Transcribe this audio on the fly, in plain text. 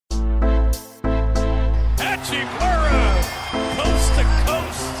Coast to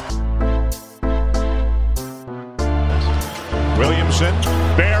coast. Williamson,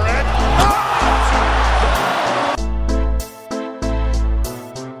 Barrett.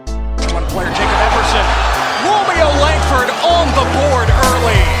 One player, Jacob Emerson. Romeo Langford on the board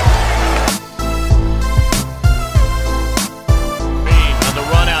early. Bean on the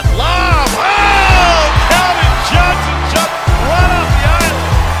run out. Lob! Oh! Calvin Johnson just right off the island.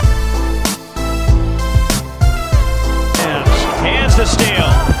 Hands to steal.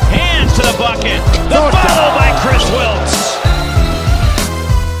 Hands to the bucket. The follow by Chris Wilkes.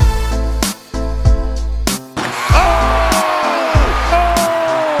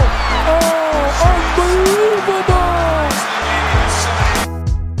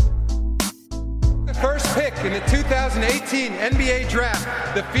 In the 2018 NBA Draft,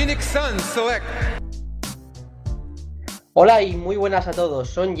 the Phoenix Suns select. Hola y muy buenas a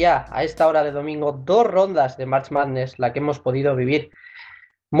todos. Son ya, a esta hora de domingo, 2 rondas de March Madness la que hemos podido vivir.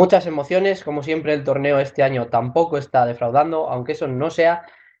 Muchas emociones, como siempre el torneo este año tampoco está defraudando, aunque eso no sea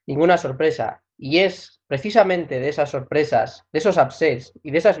ninguna sorpresa. Y es precisamente de esas sorpresas, de esos upsets y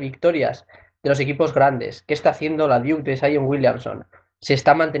de esas victorias de los equipos grandes que está haciendo la Duke de Zion Williamson. Se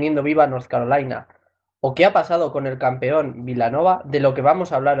está manteniendo viva North Carolina. ¿O qué ha pasado con el campeón Villanova? De lo que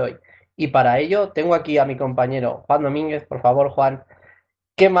vamos a hablar hoy. Y para ello tengo aquí a mi compañero Juan Domínguez. Por favor, Juan,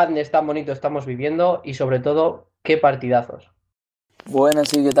 ¿qué madness tan bonito estamos viviendo? Y sobre todo, ¿qué partidazos?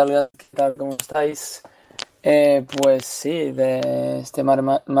 Buenas, ¿y qué tal? ¿Cómo estáis? Pues sí, de este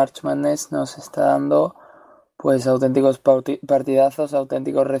March Madness nos está dando pues auténticos partidazos,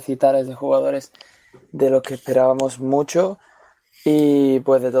 auténticos recitales de jugadores de los que esperábamos mucho. Y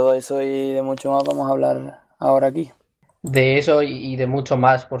pues de todo eso y de mucho más vamos a hablar ahora aquí. De eso y de mucho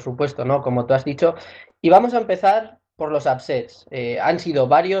más, por supuesto, ¿no? Como tú has dicho. Y vamos a empezar por los upsets. Han sido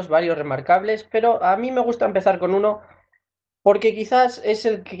varios remarcables, pero a mí me gusta empezar con uno porque quizás es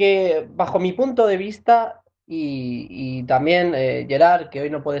el que, bajo mi punto de vista, y también Gerard, que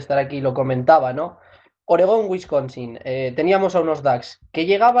hoy no puede estar aquí, lo comentaba, ¿no? Oregón-Wisconsin. Teníamos a unos Ducks que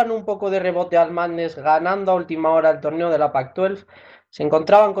llegaban un poco de rebote al Madness, ganando a última hora el torneo de la Pac-12. Se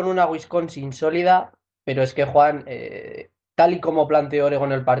encontraban con una Wisconsin sólida, pero es que Juan, tal y como planteó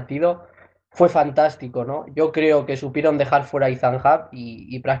Oregón el partido, fue fantástico, ¿no? Yo creo que supieron dejar fuera a Ethan Hub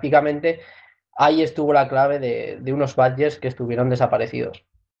y prácticamente ahí estuvo la clave de unos Badgers que estuvieron desaparecidos.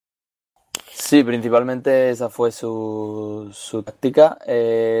 Sí, principalmente esa fue su táctica.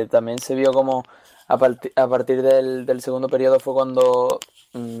 También se vio como a partir del segundo periodo fue cuando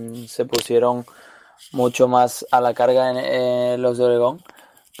se pusieron mucho más a la carga en los de Oregón,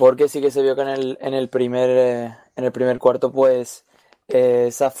 porque sí que se vio que en el primer cuarto pues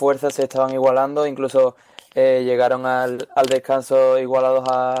esas fuerzas se estaban igualando, incluso llegaron al descanso igualados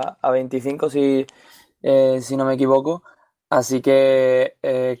a 25 si no me equivoco, así que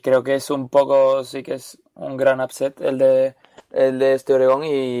creo que es un poco, sí que es un gran upset el de este Oregón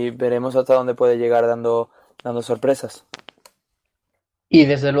y veremos hasta dónde puede llegar dando sorpresas. Y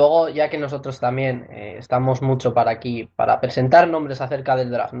desde luego, ya que nosotros también estamos mucho para aquí, para presentar nombres acerca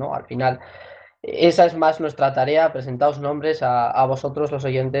del draft, ¿no? Al final, esa es más nuestra tarea, presentaos nombres a vosotros, los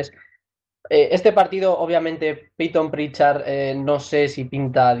oyentes. Este partido, obviamente, Peyton Pritchard, no sé si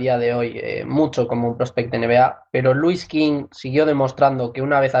pinta a día de hoy mucho como un prospect de NBA, pero Louis King siguió demostrando que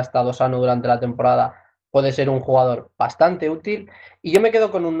una vez ha estado sano durante la temporada, puede ser un jugador bastante útil. Y yo me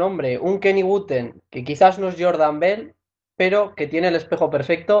quedo con un nombre, un Kenny Wooten, que quizás no es Jordan Bell, pero que tiene el espejo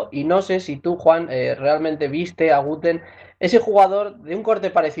perfecto. Y no sé si tú, Juan, realmente viste a Wooten, ese jugador de un corte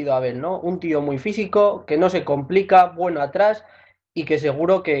parecido a Bell, ¿no? Un tío muy físico, que no se complica, bueno atrás, y que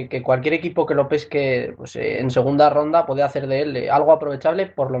seguro que cualquier equipo que lo pesque pues, en segunda ronda puede hacer de él algo aprovechable,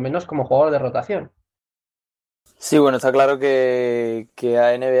 por lo menos como jugador de rotación. Sí, bueno, está claro que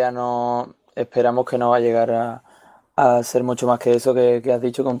a NBA no esperamos que no va a llegar a ser mucho más que eso que has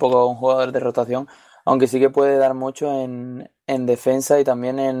dicho, que un poco un jugador de rotación, aunque sí que puede dar mucho en defensa y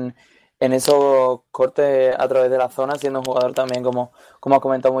también en esos cortes a través de la zona, siendo un jugador también, como has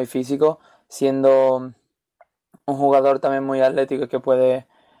comentado, muy físico, siendo un jugador también muy atlético que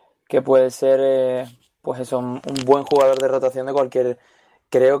puede ser pues eso, un buen jugador de rotación de cualquier,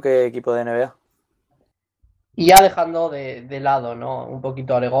 creo que equipo de NBA. Y ya dejando de lado, ¿no? Un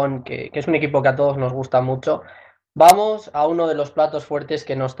poquito Oregón, que es un equipo que a todos nos gusta mucho, vamos a uno de los platos fuertes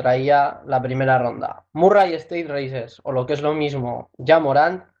que nos traía la primera ronda. Murray State Racers, o lo que es lo mismo, Ja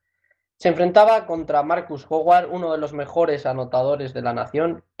Morant, se enfrentaba contra Marcus Howard, uno de los mejores anotadores de la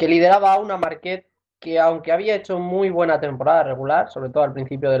nación, que lideraba a una Marquette que, aunque había hecho muy buena temporada regular, sobre todo al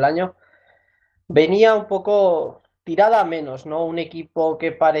principio del año, venía un poco tirada a menos, ¿no? Un equipo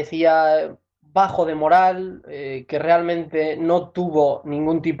que parecía bajo de moral, que realmente no tuvo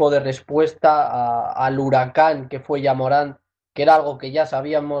ningún tipo de respuesta al huracán que fue Ja Morant, que era algo que ya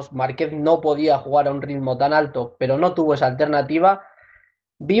sabíamos. Marquez no podía jugar a un ritmo tan alto, pero no tuvo esa alternativa.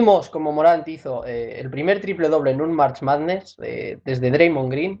 Vimos como Morant hizo el primer triple doble en un March Madness desde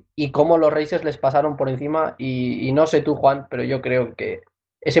Draymond Green, y cómo los Racers les pasaron por encima. Y no sé tú, Juan, pero yo creo que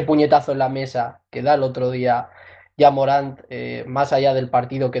ese puñetazo en la mesa que da el otro día ya Morant, más allá del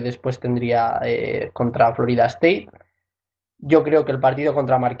partido que después tendría contra Florida State, yo creo que el partido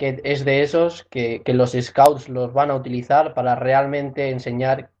contra Marquette es de esos que los scouts los van a utilizar para realmente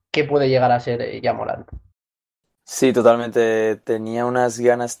enseñar qué puede llegar a ser ya Morant. Sí, totalmente. Tenía unas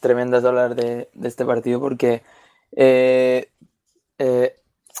ganas tremendas de hablar de este partido porque eh,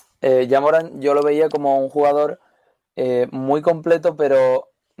 eh, Ja Morant yo lo veía como un jugador muy completo, pero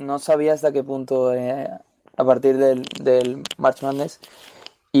no sabía hasta qué punto, a partir del March Madness,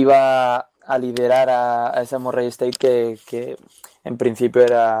 iba a liderar a esa Murray State que en principio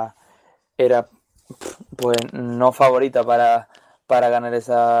era pues no favorita para ganar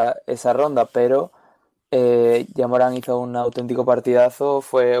esa ronda, pero Ja Morant hizo un auténtico partidazo,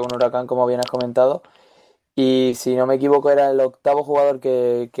 fue un huracán, como bien has comentado, y si no me equivoco era el octavo jugador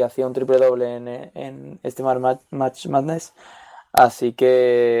que hacía un triple doble en este March Madness, así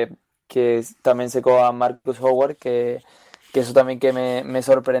que también secó a Marcus Howard, que eso también que me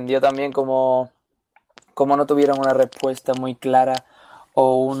sorprendió también como no tuvieron una respuesta muy clara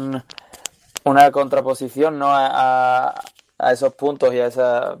o una contraposición, ¿no? a esos puntos y a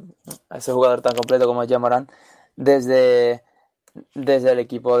ese jugador tan completo como es Ja Morant desde el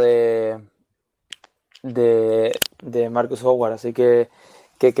equipo de Marcus Howard. Así que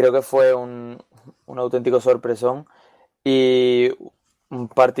creo que fue un auténtico sorpresón y un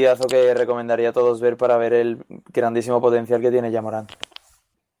partidazo que recomendaría a todos ver para ver el grandísimo potencial que tiene Ja Morant.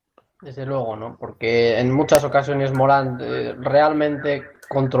 Desde luego, ¿no? Porque en muchas ocasiones Morant realmente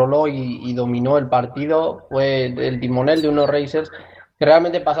controló y dominó el partido. Fue el timonel de unos Racers que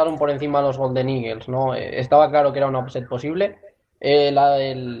realmente pasaron por encima a los Golden Eagles, ¿no? Estaba claro que era un upset posible.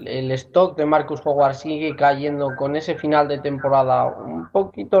 El stock de Marcus Howard sigue cayendo con ese final de temporada un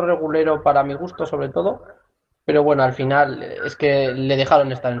poquito regulero para mi gusto, sobre todo. Pero bueno, al final es que le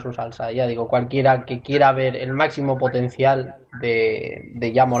dejaron estar en su salsa. Ya digo, cualquiera que quiera ver el máximo potencial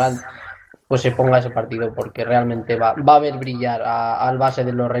de Ja Morant, pues se ponga ese partido, porque realmente va a ver brillar al base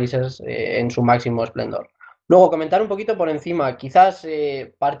de los Racers en su máximo esplendor. Luego, comentar un poquito por encima, quizás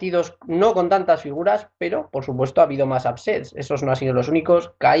partidos no con tantas figuras, pero por supuesto ha habido más upsets. Esos no han sido los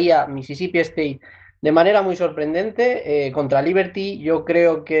únicos. Caía Mississippi State de manera muy sorprendente contra Liberty. Yo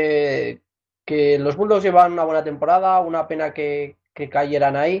creo que los Bulldogs llevan una buena temporada, una pena que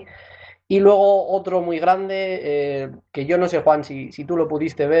cayeran ahí. Y luego otro muy grande, que yo no sé, Juan, si tú lo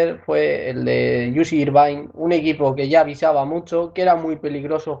pudiste ver, fue el de UC Irvine, un equipo que ya avisaba mucho, que era muy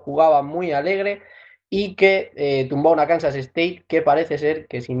peligroso, jugaba muy alegre y que tumbó a una Kansas State que parece ser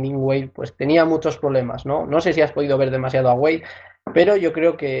que sin Dean Wade pues tenía muchos problemas, ¿no? No sé si has podido ver demasiado a Wade, pero yo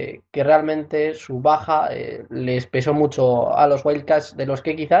creo que realmente su baja les pesó mucho a los Wildcats, de los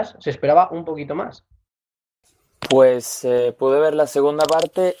que quizás se esperaba un poquito más. Pues pude ver la segunda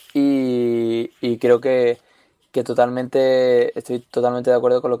parte y creo que estoy totalmente de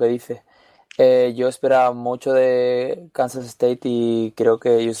acuerdo con lo que dice. Yo esperaba mucho de Kansas State y creo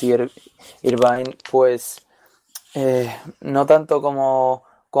que UC Irvine, pues no tanto como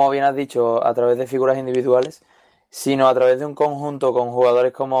bien has dicho, a través de figuras individuales, sino a través de un conjunto con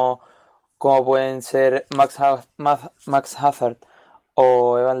jugadores como pueden ser Max Hazard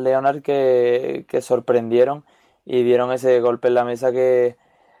o Evan Leonard que sorprendieron y dieron ese golpe en la mesa que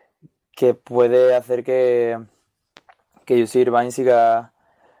puede hacer que UC Irvine siga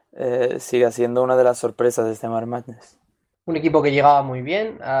siendo una de las sorpresas de este March Madness. Un equipo que llegaba muy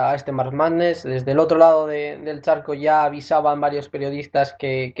bien a este March Madness. Desde el otro lado del charco ya avisaban varios periodistas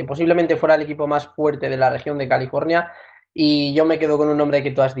que posiblemente fuera el equipo más fuerte de la región de California. Y yo me quedo con un nombre que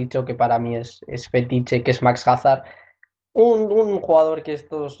tú has dicho que para mí es fetiche, que es Max Hazard. Un jugador que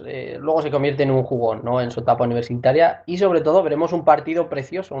estos luego se convierte en un jugón, ¿no? En su etapa universitaria. Y sobre todo veremos un partido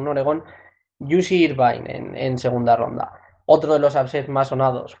precioso, un Oregón UC Irvine en segunda ronda. Otro de los upsets más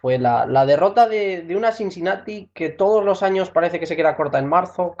sonados fue la derrota de una Cincinnati que todos los años parece que se queda corta en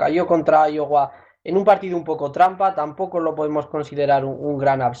marzo. Cayó contra Iowa en un partido un poco trampa. Tampoco lo podemos considerar un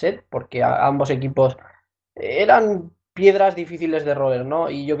gran upset, porque ambos equipos eran piedras difíciles de roer, ¿no?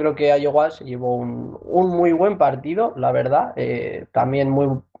 Y yo creo que Iowa se llevó un muy buen partido, la verdad. También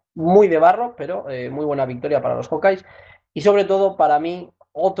muy de barro, pero muy buena victoria para los Hawkeyes. Y sobre todo, para mí,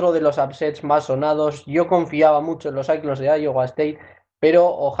 otro de los upsets más sonados. Yo confiaba mucho en los Cyclones de Iowa State, pero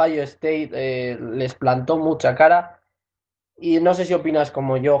Ohio State les plantó mucha cara. Y no sé si opinas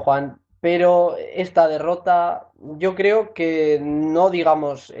como yo, Juan, pero esta derrota yo creo que no,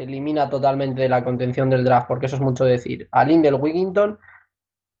 digamos, elimina totalmente de la contención del draft, porque eso es mucho decir, a Lindell Wigginton,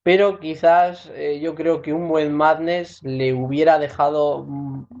 pero quizás yo creo que un buen Madness le hubiera dejado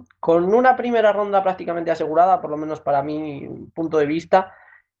con una primera ronda prácticamente asegurada, por lo menos para mi punto de vista,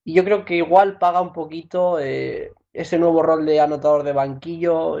 y yo creo que igual paga un poquito ese nuevo rol de anotador de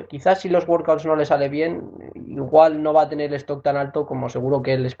banquillo. Quizás si los workouts no le sale bien, igual no va a tener el stock tan alto como seguro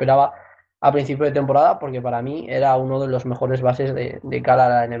que él esperaba a principio de temporada, porque para mí era uno de los mejores bases de cara a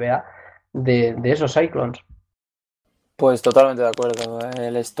la NBA de esos Cyclones. Pues totalmente de acuerdo.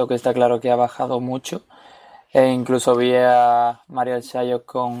 El stock está claro que ha bajado mucho. E incluso vi a Mario Chayo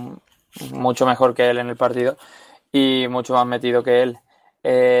con mucho mejor que él en el partido y mucho más metido que él.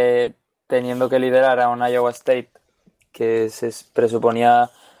 Teniendo que liderar a un Iowa State que se presuponía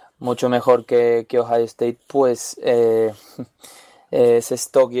mucho mejor que Ohio State, pues ese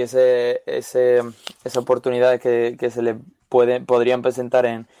stock y esa oportunidad que se le podrían presentar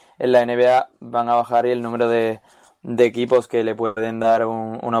en la NBA van a bajar, y el número de equipos que le pueden dar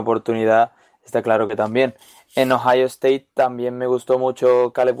una oportunidad está claro que también. En Ohio State también me gustó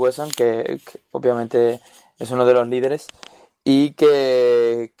mucho Caleb Wesson, que obviamente es uno de los líderes y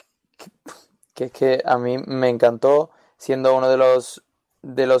que a mí me encantó, siendo uno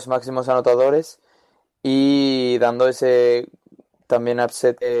de los máximos anotadores y dando ese también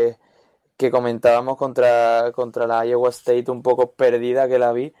upset que comentábamos contra la Iowa State, un poco perdida que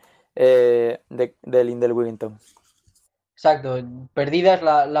la vi, de Lindell Wigginton. Exacto, perdida es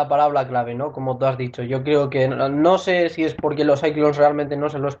la palabra clave, ¿no? Como tú has dicho. Yo creo que no sé si es porque los Cyclones realmente no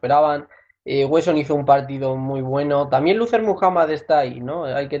se lo esperaban. Wesson hizo un partido muy bueno. También Luther Muhammad está ahí, ¿no?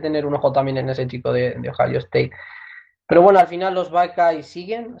 Hay que tener un ojo también en ese chico de Ohio State. Pero bueno, al final los Buckeyes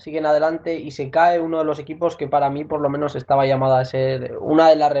siguen adelante y se cae uno de los equipos que para mí por lo menos estaba llamado a ser una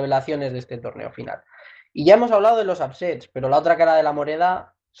de las revelaciones de este torneo final. Y ya hemos hablado de los upsets, pero la otra cara de la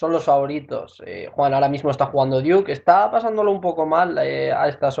moneda son los favoritos. Juan ahora mismo está jugando Duke, está pasándolo un poco mal a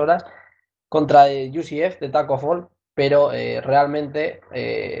estas horas contra UCF de Taco Fall, pero realmente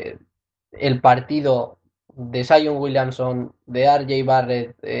el partido de Zion Williamson, de RJ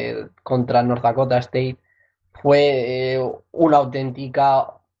Barrett contra North Dakota State fue una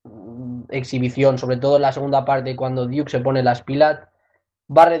auténtica exhibición, sobre todo en la segunda parte cuando Duke se pone las pilas.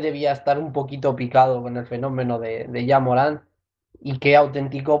 Barrett debía estar un poquito picado con el fenómeno de Ja Morant, y qué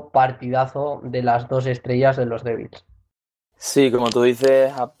auténtico partidazo de las dos estrellas de los Devils. Sí, como tú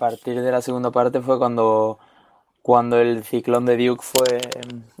dices, a partir de la segunda parte fue cuando el ciclón de Duke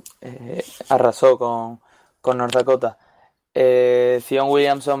arrasó con North Dakota. Zion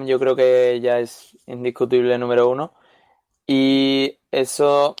Williamson yo creo que ya es indiscutible número uno, y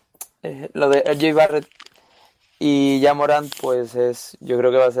eso, lo de RJ Barrett y Ja Morant, pues yo creo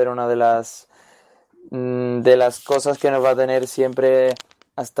que va a ser una de las cosas que nos va a tener siempre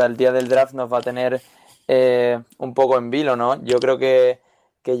hasta el día del draft, nos va a tener un poco en vilo, ¿no? Yo creo que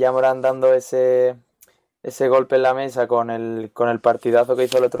Ja Morant, dando ese golpe en la mesa con el partidazo que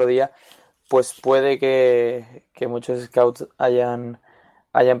hizo el otro día, pues puede que muchos scouts hayan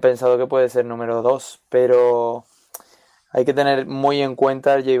pensado que puede ser número 2, pero hay que tener muy en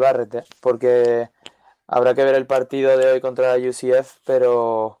cuenta a Jay Barrett, porque habrá que ver el partido de hoy contra la UCF,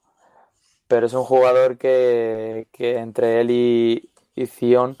 pero es un jugador que entre él y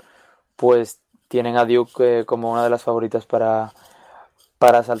Zion, pues tienen a Duke como una de las favoritas para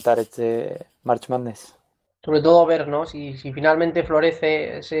saltar este March Madness. Sobre todo ver, ¿no? Si finalmente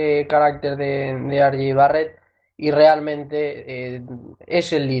florece ese carácter de RJ Barrett y realmente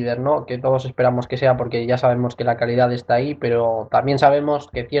es el líder, ¿no? Que todos esperamos que sea, porque ya sabemos que la calidad está ahí, pero también sabemos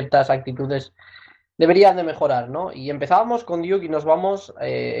que ciertas actitudes deberían de mejorar, ¿no? Y empezábamos con Duke y nos vamos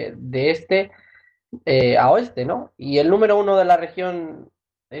de este a oeste, ¿no? Y el número uno de la región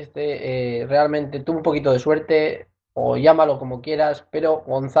realmente tuvo un poquito de suerte, o llámalo como quieras, pero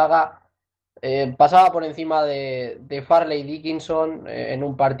Gonzaga pasaba por encima de Farley Dickinson en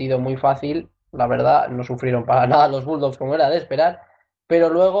un partido muy fácil. La verdad, no sufrieron para nada los Bulldogs como era de esperar, pero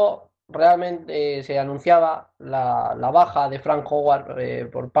luego realmente se anunciaba la baja de Frank Howard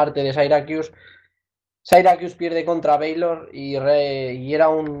por parte de Syracuse. Syracuse pierde contra Baylor y era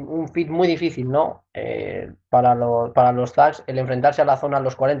un fit muy difícil, ¿no? Para los Zags, el enfrentarse a la zona a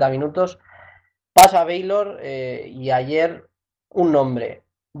los 40 minutos. Pasa Baylor y ayer un nombre,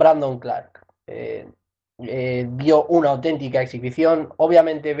 Brandon Clark. Dio una auténtica exhibición.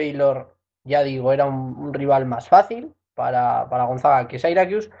 Obviamente Baylor, ya digo, era un rival más fácil para Gonzaga que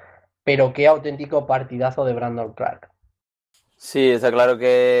Syracuse, pero qué auténtico partidazo de Brandon Clark. Sí, está claro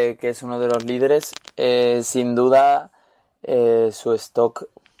que es uno de los líderes. Sin duda, su stock,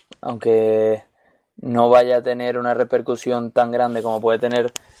 aunque no vaya a tener una repercusión tan grande como puede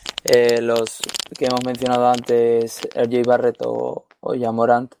tener los que hemos mencionado antes, RJ Barrett o Ja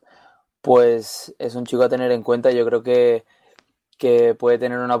Morant, pues es un chico a tener en cuenta. Yo creo que puede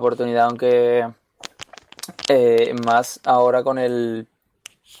tener una oportunidad, aunque más ahora con el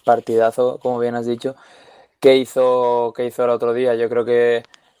partidazo, como bien has dicho, que hizo el otro día. Yo creo que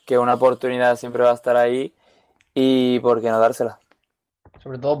una oportunidad siempre va a estar ahí y por qué no dársela.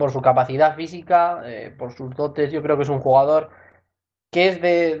 Sobre todo por su capacidad física, por sus dotes. Yo creo que es un jugador que es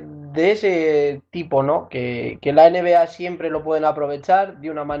de ese tipo, ¿no? Que la NBA siempre lo pueden aprovechar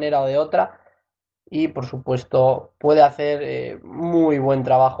de una manera o de otra. Y por supuesto puede hacer muy buen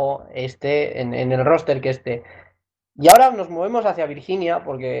trabajo en el roster que esté. Y ahora nos movemos hacia Virginia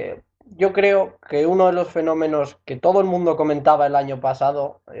porque yo creo que uno de los fenómenos que todo el mundo comentaba el año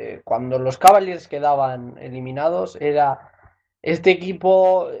pasado, cuando los Cavaliers quedaban eliminados, era este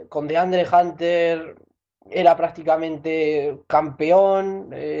equipo con DeAndre Hunter, era prácticamente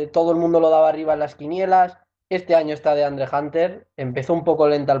campeón, todo el mundo lo daba arriba en las quinielas. Este año está DeAndre Hunter, empezó un poco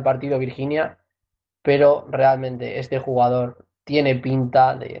lenta el partido Virginia, pero realmente este jugador tiene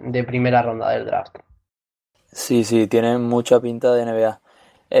pinta de primera ronda del draft. Sí, sí, tiene mucha pinta de NBA.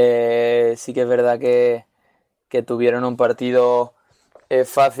 Sí que es verdad que tuvieron un partido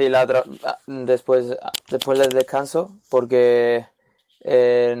fácil después del descanso, porque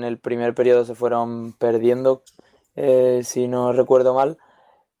en el primer periodo se fueron perdiendo, si no recuerdo mal,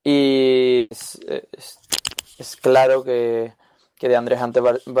 y es claro que DeAndre Hunter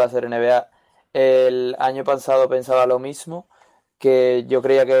va a ser NBA. El año pasado pensaba lo mismo, que yo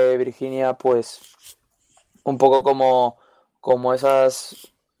creía que Virginia, pues, un poco como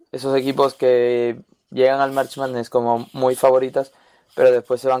esos equipos que llegan al March Madness como muy favoritas, pero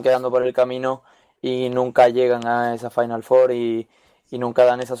después se van quedando por el camino y nunca llegan a esa Final Four y nunca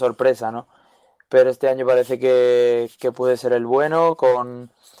dan esa sorpresa, ¿no? Pero este año parece que puede ser el bueno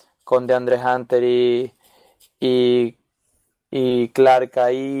con DeAndre Hunter y, y Clark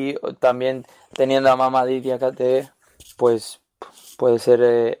ahí, también teniendo a Mamadi Diakate, pues puede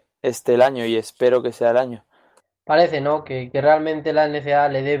ser este el año y espero que sea el año. Parece, ¿no? Que realmente la NCAA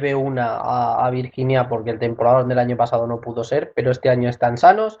le debe una a Virginia porque el temporador del año pasado no pudo ser, pero este año están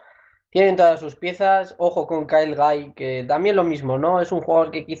sanos, tienen todas sus piezas. Ojo con Kyle Guy, que también lo mismo, ¿no? Es un jugador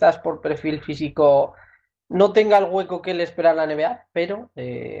que quizás por perfil físico no tenga el hueco que le espera en la NBA, pero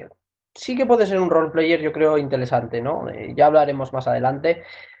sí que puede ser un role player, yo creo, interesante, ¿no? Ya hablaremos más adelante.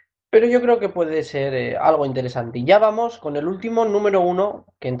 Pero yo creo que puede ser algo interesante. Y ya vamos con el último número uno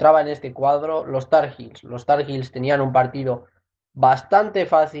que entraba en este cuadro, los Tar Heels. Los Tar Heels tenían un partido bastante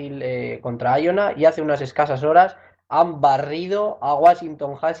fácil contra Iona y hace unas escasas horas han barrido a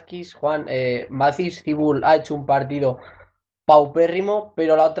Washington Huskies. Juan, Matisse Thybulle ha hecho un partido paupérrimo,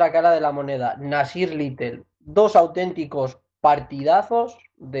 pero la otra cara de la moneda, Nasir Little, dos auténticos partidazos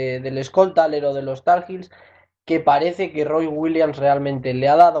del escolta alero de los Tar Heels que parece que Roy Williams realmente le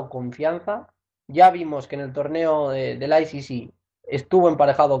ha dado confianza. Ya vimos que en el torneo del ICC estuvo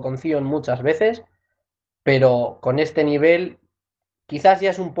emparejado con Zion muchas veces, pero con este nivel quizás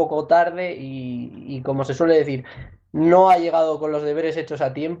ya es un poco tarde y como se suele decir, no ha llegado con los deberes hechos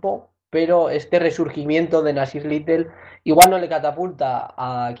a tiempo, pero este resurgimiento de Nasir Little igual no le catapulta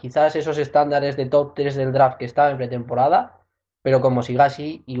a quizás esos estándares de top 3 del draft que estaba en pretemporada, pero como siga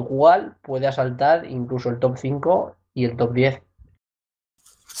así, igual puede asaltar incluso el top 5 y el top 10.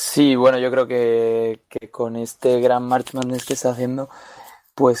 Sí, bueno, yo creo que con este gran March Madness que está haciendo,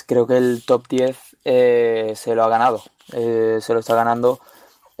 pues creo que el top 10 se lo ha ganado. Se lo está ganando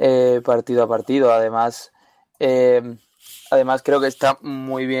partido a partido. Eh, además creo que está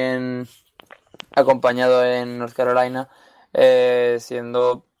muy bien acompañado en North Carolina,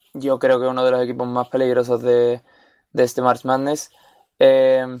 siendo yo creo que uno de los equipos más peligrosos de este March Madness.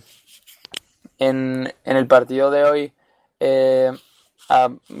 Eh, en el partido de hoy ha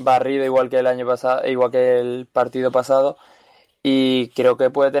barrido igual que el año pasado, igual que el partido pasado, y creo que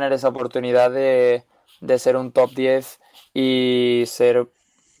puede tener esa oportunidad de ser un top 10 y ser,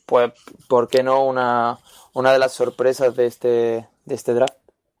 pues, ¿por qué no? Una de las sorpresas de este draft.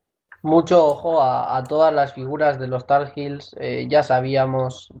 Mucho ojo a todas las figuras de los Tar Heels. Ya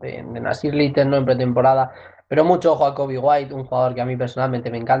sabíamos de Nasir Little, no en pretemporada, pero mucho ojo a Kobe White, un jugador que a mí personalmente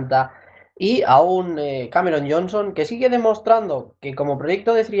me encanta. Y a un Cameron Johnson que sigue demostrando que como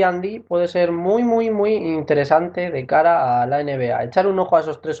proyecto de 3&D puede ser muy, muy, muy interesante de cara a la NBA. Echar un ojo a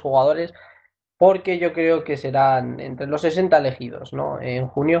esos tres jugadores porque yo creo que serán entre los 60 elegidos, ¿no? En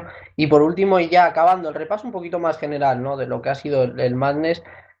junio. Y por último, y ya acabando el repaso un poquito más general, ¿no? De lo que ha sido el Madness,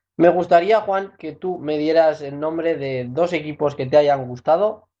 me gustaría, Juan, que tú me dieras el nombre de dos equipos que te hayan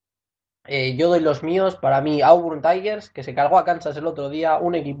gustado. Yo doy los míos. Para mí, Auburn Tigers, que se cargó a Kansas el otro día,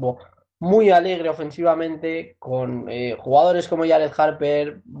 un equipo muy alegre ofensivamente, con jugadores como Jared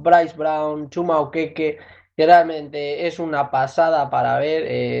Harper, Bryce Brown, Chuma Okeke, que realmente es una pasada para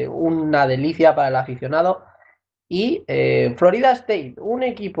ver, una delicia para el aficionado. Y Florida State, un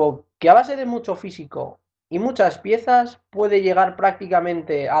equipo que a base de mucho físico y muchas piezas puede llegar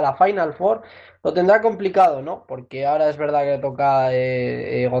prácticamente a la Final Four. Lo tendrá complicado, ¿no? Porque ahora es verdad que le toca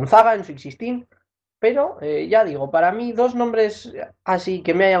Gonzaga en su 16, pero ya digo, para mí dos nombres así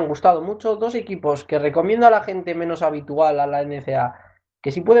que me hayan gustado mucho, dos equipos que recomiendo a la gente menos habitual a la NCAA,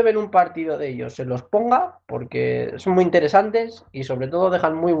 que si puede ver un partido de ellos se los ponga, porque son muy interesantes y sobre todo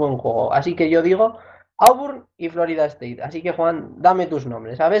dejan muy buen juego. Así que yo digo Auburn y Florida State. Así que Juan, dame tus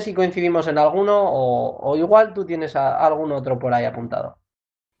nombres, a ver si coincidimos en alguno o igual tú tienes algún otro por ahí apuntado.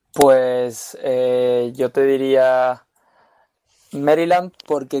 Pues yo te diría Maryland,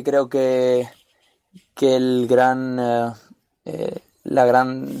 porque creo que la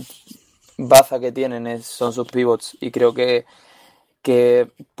gran baza que tienen son sus pivots, y creo que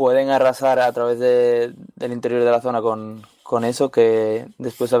pueden arrasar a través del interior de la zona con eso, que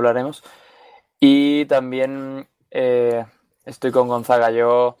después hablaremos. Y también estoy con Gonzaga.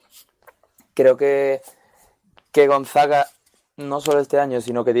 Yo creo que Gonzaga, no solo este año,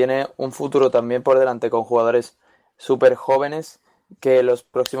 sino que tiene un futuro también por delante con jugadores súper jóvenes, que los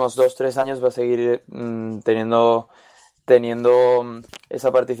próximos 2-3 años va a seguir teniendo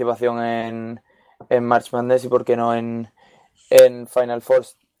esa participación en March Madness, y por qué no en Final Four,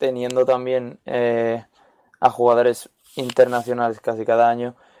 teniendo también a jugadores internacionales casi cada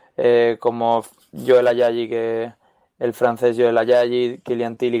año, como Joel Ayayi, que el francés Joel Ayayi,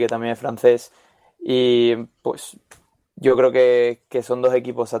 Kylian Tilly, que también es francés. Y pues yo creo que son dos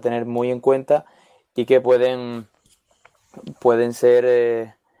equipos a tener muy en cuenta, y que pueden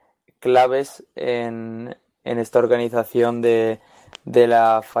ser claves en esta organización de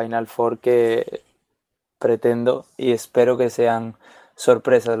la Final Four, que pretendo y espero que sean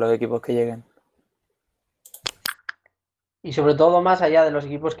sorpresas los equipos que lleguen. Y sobre todo, más allá de los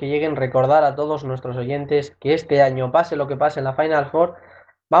equipos que lleguen, recordar a todos nuestros oyentes que este año, pase lo que pase en la Final Four,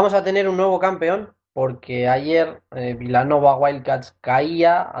 vamos a tener un nuevo campeón, porque ayer Villanova Wildcats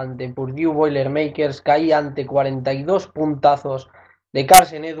caía ante Purdue Boilermakers, caía ante 42 puntazos de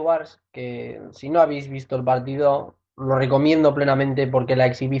Carson Edwards, que si no habéis visto el partido, lo recomiendo plenamente, porque la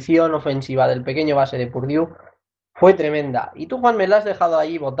exhibición ofensiva del pequeño base de Purdue fue tremenda. Y tú, Juan, me la has dejado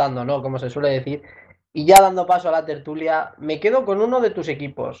ahí votando, ¿no? Como se suele decir. Y ya dando paso a la tertulia, me quedo con uno de tus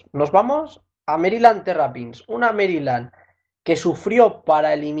equipos. Nos vamos a Maryland Terrapins. Una Maryland que sufrió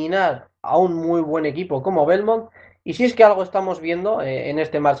para eliminar a un muy buen equipo como Belmont. Y si es que algo estamos viendo en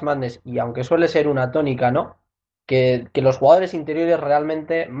este March Madness, y aunque suele ser una tónica, ¿no? Que los jugadores interiores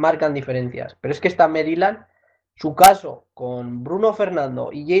realmente marcan diferencias. Pero es que esta Maryland, su caso con Bruno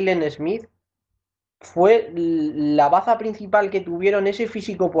Fernando y Jalen Smith, fue la baza principal que tuvieron, ese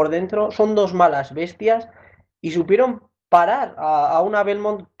físico por dentro. Son dos malas bestias y supieron parar a una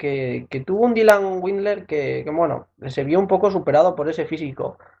Belmont que tuvo un Dylan Windler que, bueno, se vio un poco superado por ese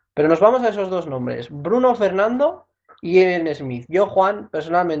físico. Pero nos vamos a esos dos nombres, Bruno Fernando y Jalen Smith. Yo, Juan,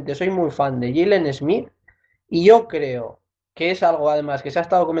 personalmente soy muy fan de Jalen Smith, y yo creo que es algo además que se ha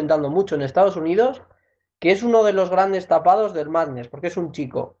estado comentando mucho en Estados Unidos, que es uno de los grandes tapados del Madness, porque es un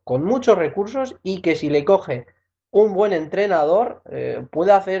chico con muchos recursos y que si le coge un buen entrenador,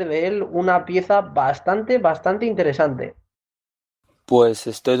 puede hacer de él una pieza bastante, bastante interesante. Pues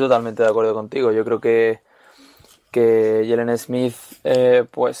estoy totalmente de acuerdo contigo. Yo creo que Jalen Smith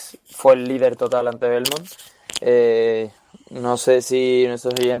pues fue el líder total ante Belmont. No sé si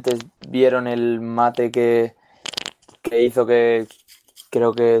nuestros oyentes vieron el mate que hizo, que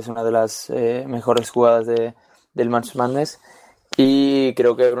creo que es una de las mejores jugadas del March Madness. Y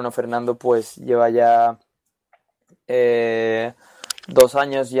creo que Bruno Fernando pues lleva ya 2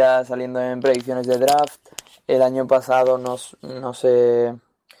 años ya saliendo en predicciones de draft. El año pasado no se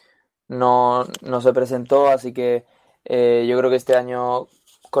presentó, así que yo creo que este año,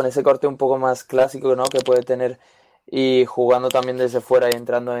 con ese corte un poco más clásico, ¿no?, que puede tener, y jugando también desde fuera y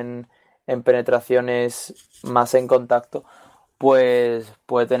entrando en penetraciones más en contacto, pues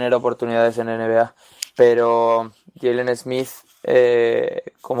puede tener oportunidades en NBA. Pero Jalen Smith,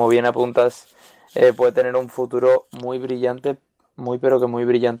 como bien apuntas, puede tener un futuro muy brillante, pero que muy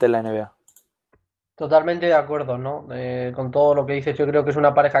brillante en la NBA. Totalmente de acuerdo, ¿no? Con todo lo que dices, yo creo que es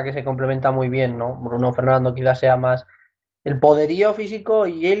una pareja que se complementa muy bien, ¿no? Bruno Fernando quizás sea más el poderío físico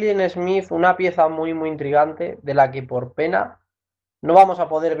y Alien Smith, una pieza muy, muy intrigante de la que por pena no vamos a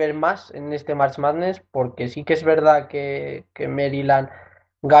poder ver más en este March Madness, porque sí que es verdad que Maryland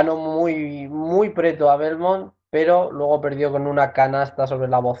ganó muy, muy preto a Belmont, pero luego perdió con una canasta sobre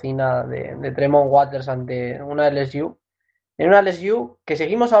la bocina de Tremont Waters ante una LSU. En una LSU que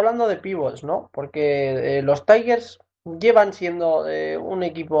seguimos hablando de pivots, ¿no? Porque los Tigers llevan siendo un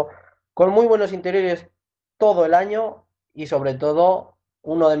equipo con muy buenos interiores todo el año y sobre todo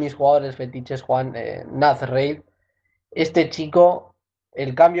uno de mis jugadores fetiches, Juan, Naz Reid. Este chico,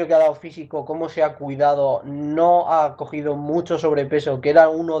 el cambio que ha dado físico, cómo se ha cuidado, no ha cogido mucho sobrepeso, que era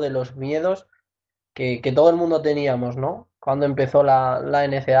uno de los miedos que todo el mundo teníamos, ¿no? Cuando empezó la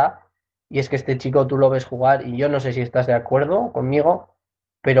NCAA. Y es que este chico tú lo ves jugar y yo no sé si estás de acuerdo conmigo,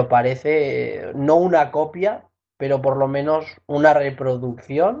 pero parece no una copia, pero por lo menos una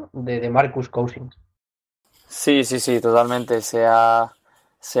reproducción de Marcus Cousins. Sí, sí, sí, totalmente. Se ha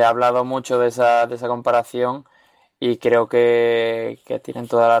hablado mucho de esa comparación y creo que tienen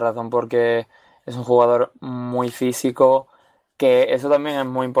toda la razón porque es un jugador muy físico, que eso también es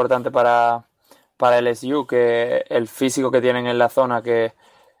muy importante para el SU, que el físico que tienen en la zona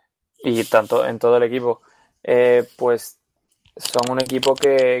y tanto en todo el equipo, pues son un equipo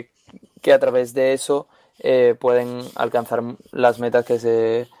que a través de eso pueden alcanzar las metas que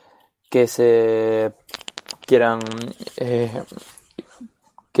se quieran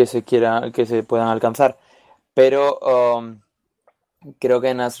que se puedan alcanzar, pero creo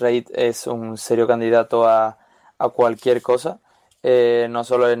que Nasreid es un serio candidato a cualquier cosa, no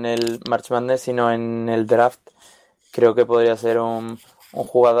solo en el March Madness sino en el draft. Creo que podría ser un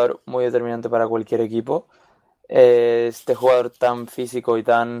jugador muy determinante para cualquier equipo. Este jugador tan físico y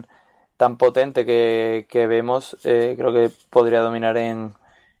tan potente que vemos, creo que podría dominar en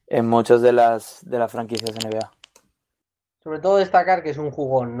muchas de las franquicias NBA. Sobre todo destacar que es un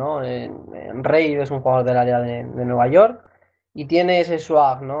jugón, ¿no? Reid es un jugador del área de Nueva York y tiene ese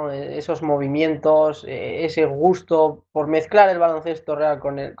swag, ¿no? Esos movimientos, ese gusto por mezclar el baloncesto real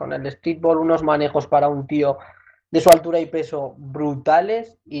con el streetball, unos manejos para un tío de su altura y peso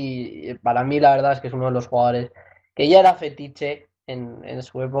brutales y para mí la verdad es que es uno de los jugadores que ya era fetiche en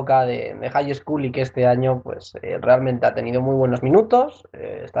su época de high school y que este año pues realmente ha tenido muy buenos minutos,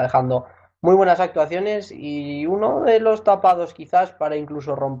 está dejando muy buenas actuaciones y uno de los tapados quizás para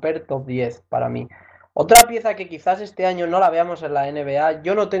incluso romper top 10 para mí. Otra pieza que quizás este año no la veamos en la NBA,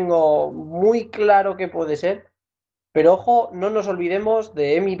 yo no tengo muy claro qué puede ser, pero ojo, no nos olvidemos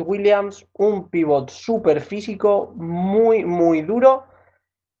de Emmett Williams, un pivot súper físico, muy, muy duro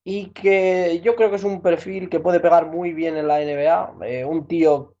y que yo creo que es un perfil que puede pegar muy bien en la NBA. Un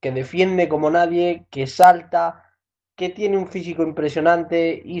tío que defiende como nadie, que salta, que tiene un físico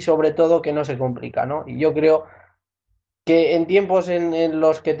impresionante y sobre todo que no se complica, ¿no? Y yo creo que en tiempos en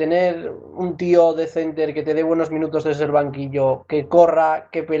los que tener un tío de center que te dé buenos minutos desde el banquillo, que corra,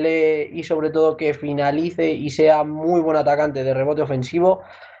 que pelee y sobre todo que finalice y sea muy buen atacante de rebote ofensivo,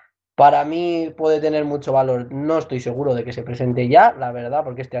 para mí puede tener mucho valor. No estoy seguro de que se presente ya, la verdad,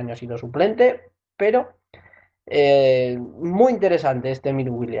 porque este año ha sido suplente, pero muy interesante este Emmett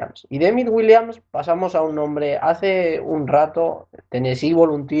Williams. Y de Emmett Williams pasamos a un nombre. Hace un rato Tennessee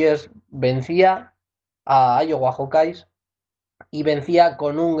Volunteers vencía a Iowa Hawkeyes y vencía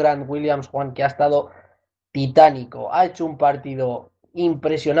con un Grant Williams, Juan, que ha estado titánico. Ha hecho un partido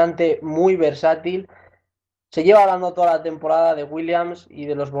impresionante, muy versátil. Se lleva hablando toda la temporada de Williams y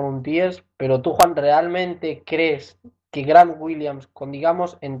de los Volunteers, pero tú, Juan, ¿realmente crees que Grant Williams, con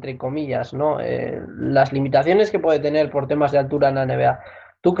digamos, entre comillas, ¿no? Las limitaciones que puede tener por temas de altura en la NBA,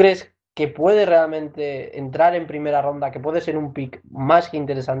 ¿tú crees que puede realmente entrar en primera ronda, que puede ser un pick más que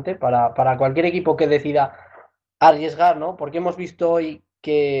interesante para cualquier equipo que decida arriesgar, ¿no? Porque hemos visto hoy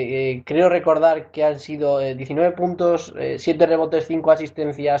que creo recordar que han sido 19 puntos, 7 rebotes, 5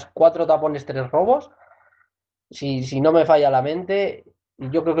 asistencias, 4 tapones, 3 robos si no me falla la mente,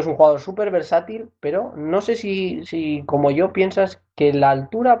 yo creo que es un jugador súper versátil, pero no sé si como yo piensas que la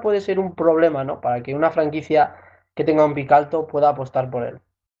altura puede ser un problema, ¿no? Para que una franquicia que tenga un pick alto pueda apostar por él.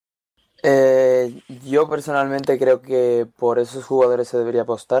 Yo personalmente creo que por esos jugadores se debería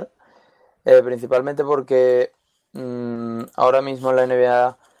apostar, principalmente porque ahora mismo en la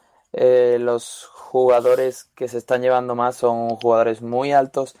NBA los jugadores que se están llevando más son jugadores muy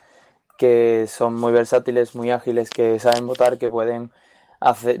altos, que son muy versátiles, muy ágiles, que saben botar, que pueden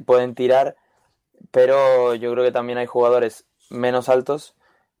tirar, pero yo creo que también hay jugadores menos altos,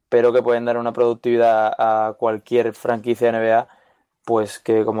 pero que pueden dar una productividad a cualquier franquicia de NBA, pues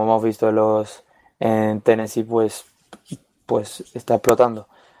que como hemos visto en Tennessee pues está explotando.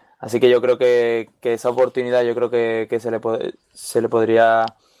 Así que yo creo que esa oportunidad yo creo que le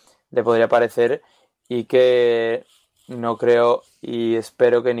podría parecer, y que no creo y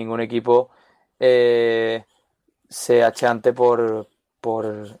espero que ningún equipo se achante por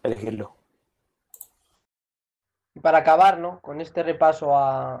elegirlo. Para acabar, ¿no?, con este repaso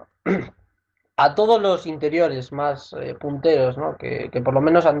a todos los interiores más punteros, ¿no?, que por lo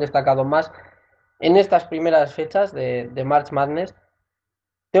menos han destacado más en estas primeras fechas de March Madness,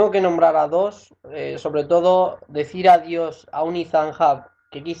 tengo que nombrar a dos, sobre todo decir adiós a un Ethan Hub,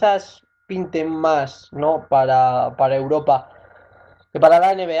 que quizás pinte más, ¿no?, para Europa que para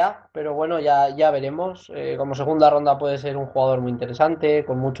la NBA, pero bueno, ya veremos. Como segunda ronda puede ser un jugador muy interesante,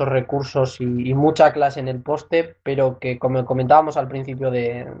 con muchos recursos y mucha clase en el poste, pero que, como comentábamos al principio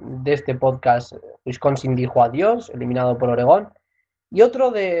de este podcast, Wisconsin dijo adiós, eliminado por Oregón. Y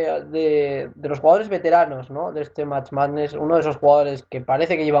otro de los jugadores veteranos, ¿no?, de este March Madness, uno de esos jugadores que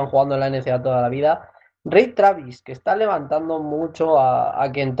parece que llevan jugando en la NCAA toda la vida, Ray Travis, que está levantando mucho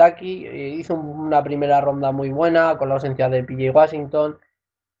a Kentucky, hizo una primera ronda muy buena con la ausencia de PJ Washington,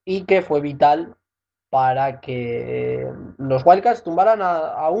 y que fue vital para que los Wildcats tumbaran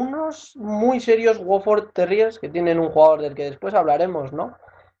a unos muy serios Wofford Terriers, que tienen un jugador del que después hablaremos, ¿no?,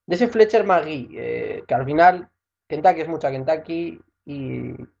 de ese Fletcher McGee, que al final Kentucky es mucha Kentucky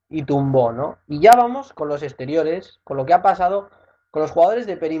y tumbó, ¿no? Y ya vamos con los exteriores, con lo que ha pasado con los jugadores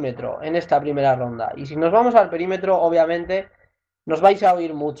de perímetro en esta primera ronda. Y si nos vamos al perímetro, obviamente nos vais a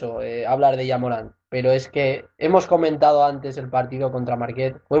oír mucho hablar de Ja Morant, pero es que hemos comentado antes el partido contra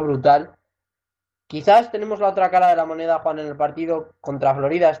Marquette, fue brutal. Quizás tenemos la otra cara de la moneda, Juan, en el partido contra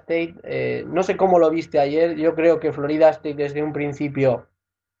Florida State. No sé cómo lo viste ayer, yo creo que Florida State desde un principio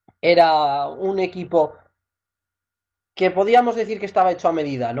era un equipo que podíamos decir que estaba hecho a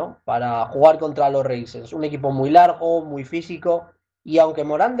medida, ¿no?, para jugar contra los Racers. Un equipo muy largo, muy físico, y aunque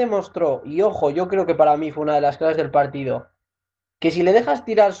Morant demostró, y ojo, yo creo que para mí fue una de las claves del partido, que si le dejas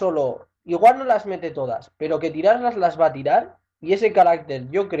tirar solo, igual no las mete todas, pero que tirarlas las va a tirar, y ese carácter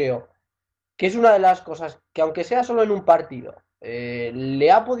yo creo que es una de las cosas que, aunque sea solo en un partido,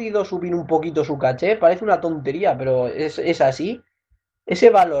 le ha podido subir un poquito su caché. Parece una tontería, pero es así. Ese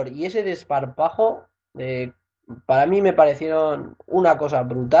valor y ese desparpajo, para mí me parecieron una cosa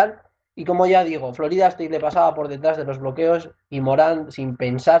brutal. Y como ya digo, Florida State le pasaba por detrás de los bloqueos y Morant, sin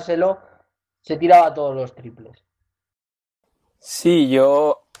pensárselo, se tiraba todos los triples. Sí,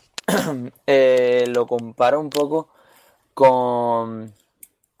 yo lo comparo un poco con,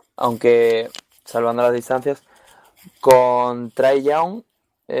 aunque salvando las distancias, con Trae Young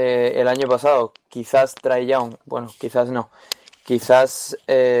el año pasado. Quizás Trae Young, bueno, quizás no, quizás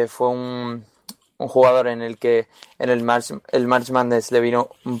fue un jugador en el que en el March Madness le vino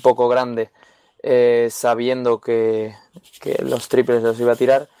un poco grande, sabiendo que los triples los iba a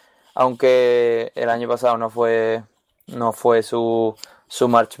tirar, aunque el año pasado no fue su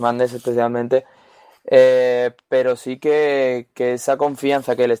March Madness especialmente, pero sí que esa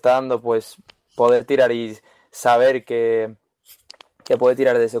confianza que le está dando, pues poder tirar y saber que puede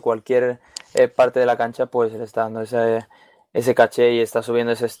tirar desde cualquier parte de la cancha, pues le está dando ese caché y está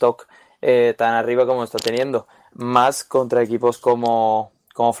subiendo ese stock tan arriba como está teniendo, más contra equipos como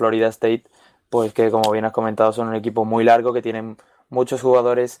Florida State, pues que, como bien has comentado, son un equipo muy largo, que tienen muchos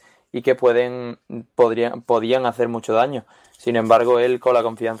jugadores y que podían hacer mucho daño. Sin embargo, él, con la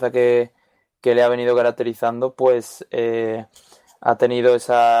confianza que le ha venido caracterizando, pues ha tenido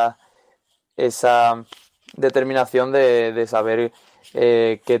esa determinación de saber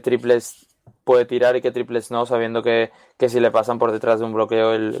qué triples puede tirar y qué triples no, sabiendo que si le pasan por detrás de un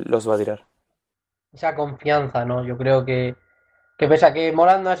bloqueo, él los va a tirar. Esa confianza, ¿no? Yo creo que pese a que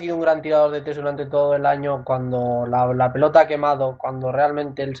Morant no ha sido un gran tirador de tres durante todo el año, cuando la pelota ha quemado, cuando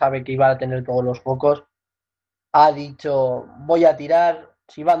realmente él sabe que iba a tener todos los focos, ha dicho: voy a tirar,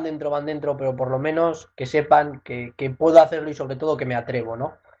 si van dentro, pero por lo menos que sepan que puedo hacerlo, y sobre todo que me atrevo,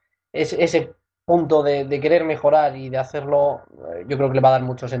 ¿no? Ese punto de querer mejorar y de hacerlo, yo creo que le va a dar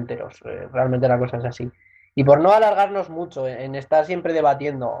muchos enteros. Realmente la cosa es así. Y por no alargarnos mucho en estar siempre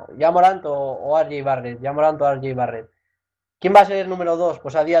debatiendo, ¿Ja Morant o RJ Barrett? ¿Ja Morant o RJ Barrett? ¿Quién va a ser el número 2?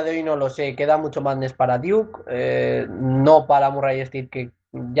 Pues a día de hoy no lo sé. Queda mucho madness para Duke, no para Murray State, que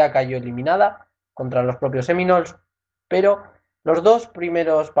ya cayó eliminada contra los propios Seminoles. Pero los dos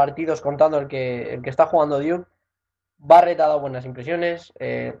primeros partidos, contando el que está jugando Duke, Barrett ha dado buenas impresiones.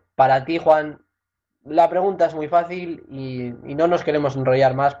 Para ti, Juan, la pregunta es muy fácil y no nos queremos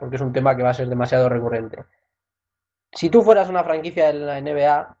enrollar más porque es un tema que va a ser demasiado recurrente. Si tú fueras una franquicia de la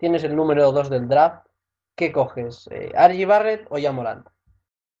NBA, tienes el número 2 del draft, ¿qué coges? ¿RJ Barrett o Ja Morant?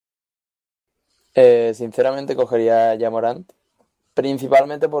 Sinceramente cogería a Ja Morant,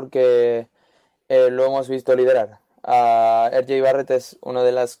 principalmente porque lo hemos visto liderar. A RJ Barrett es una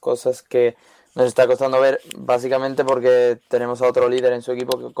de las cosas que nos está costando ver, básicamente porque tenemos a otro líder en su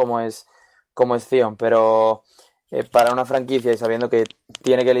equipo como es Zion, pero para una franquicia y sabiendo que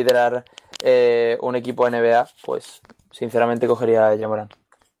tiene que liderar un equipo NBA, pues sinceramente cogería a Ja Morant.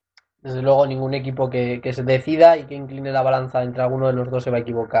 Desde luego, ningún equipo que se decida y que incline la balanza entre alguno de los dos se va a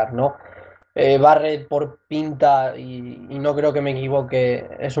equivocar, ¿no? Barrett por pinta, y no creo que me equivoque,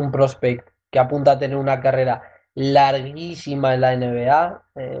 es un prospect que apunta a tener una carrera larguísima en la NBA,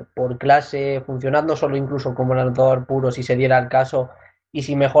 por clase, funcionando solo incluso como un anotador puro si se diera el caso, y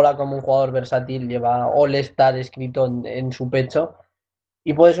si mejora como un jugador versátil, lleva All-Star escrito en su pecho,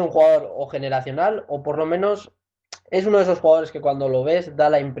 y puede ser un jugador o generacional o por lo menos es uno de esos jugadores que cuando lo ves da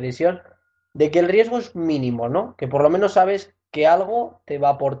la impresión de que el riesgo es mínimo, ¿no? Que por lo menos sabes que algo te va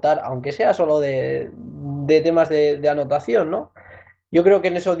a aportar, aunque sea solo de temas de anotación, ¿no? Yo creo que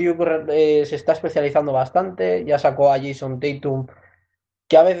en eso Duke se está especializando bastante, ya sacó a Jason Tatum,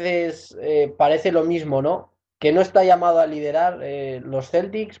 que a veces parece lo mismo, ¿no? Que no está llamado a liderar los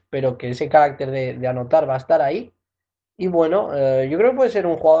Celtics, pero que ese carácter de anotar va a estar ahí. Y bueno, yo creo que puede ser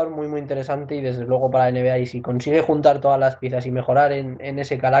un jugador muy, muy interesante y desde luego para la NBA. Y si consigue juntar todas las piezas y mejorar en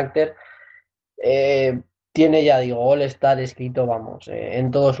ese carácter, eh, tiene, ya digo, All-Star escrito, vamos,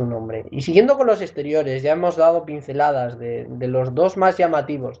 en todo su nombre. Y siguiendo con los exteriores, ya hemos dado pinceladas de los dos más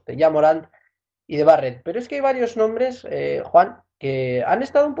llamativos, de Ja Morant y de Barrett. Pero es que hay varios nombres, Juan, que han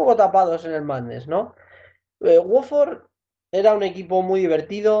estado un poco tapados en el Madness, ¿no? Wofford era un equipo muy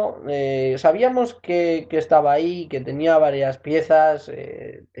divertido. Sabíamos que estaba ahí, que tenía varias piezas,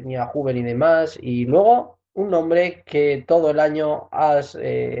 tenía Hoover y demás. Y luego un nombre que todo el año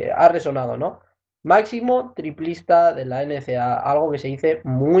ha resonado, ¿no? Máximo triplista de la NCAA, algo que se dice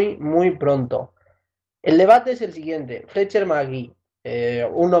muy, muy pronto. El debate es el siguiente: Fletcher McGee,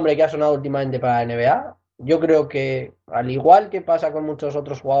 un nombre que ha sonado últimamente para la NBA. Yo creo que, al igual que pasa con muchos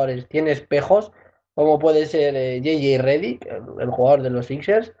otros jugadores, tiene espejos, como puede ser JJ Redick, el jugador de los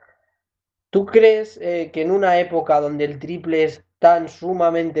Sixers. ¿Tú crees que en una época donde el triple es tan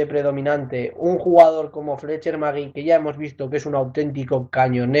sumamente predominante, un jugador como Fletcher McGee, que ya hemos visto que es un auténtico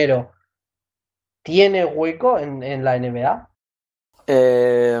cañonero, tiene hueco en la NBA?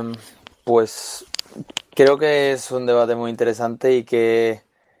 Eh, pues creo que es un debate muy interesante y que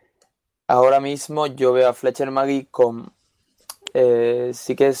ahora mismo yo veo a Fletcher Magee con...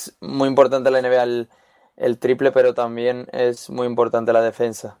 sí que es muy importante en la NBA el triple, pero también es muy importante la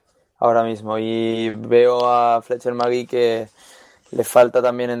defensa ahora mismo. Y veo a Fletcher Magee que le falta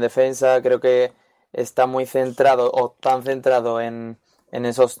también en defensa. Creo que está muy centrado o tan centrado en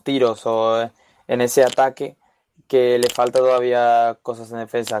esos tiros o en ese ataque que le falta todavía cosas en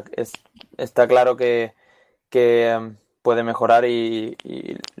defensa. Está claro que puede mejorar y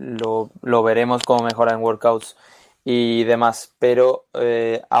lo veremos cómo mejora en workouts y demás, pero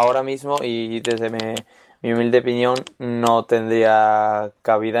ahora mismo y desde mi humilde opinión no tendría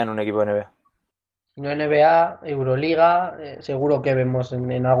cabida en un equipo de NBA. Si no NBA, Euroliga, seguro que vemos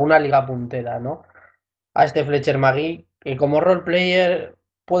en alguna liga puntera, ¿no? A este Fletcher Magee, que como role player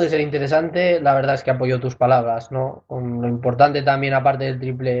puede ser interesante. La verdad es que apoyo tus palabras, ¿no? Con lo importante también, aparte del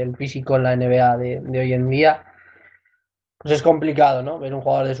triple, el físico en la NBA de hoy en día, pues es complicado, ¿no? Ver un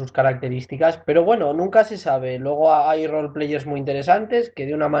jugador de sus características, pero bueno, nunca se sabe. Luego hay role players muy interesantes que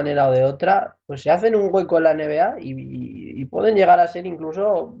de una manera o de otra, pues se hacen un hueco en la NBA y pueden llegar a ser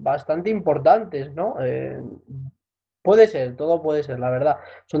incluso bastante importantes, ¿no? Puede ser, todo puede ser, la verdad.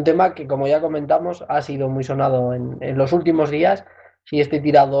 Es un tema que, como ya comentamos, ha sido muy sonado en los últimos días. Si este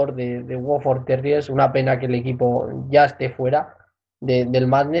tirador de Wofford Terriers, una pena que el equipo ya esté fuera del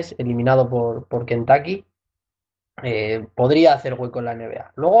Madness, eliminado por Kentucky, podría hacer hueco en la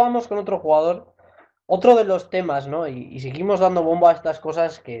NBA. Luego vamos con otro jugador, otro de los temas, ¿no? Y seguimos dando bombo a estas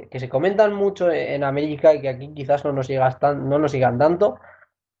cosas que se comentan mucho en América y que aquí quizás no nos sigan tanto.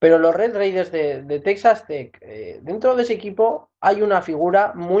 Pero los Red Raiders de Texas Tech, dentro de ese equipo hay una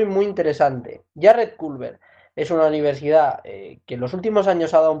figura muy, muy interesante. Jarrett Culver es una universidad que en los últimos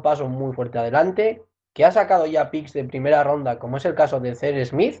años ha dado un paso muy fuerte adelante, que ha sacado ya picks de primera ronda, como es el caso de Cer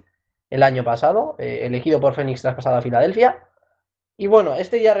Smith el año pasado, elegido por Phoenix traspasado a Filadelfia. Y bueno,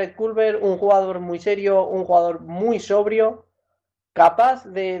 este Jarrett Culver, un jugador muy serio, un jugador muy sobrio, capaz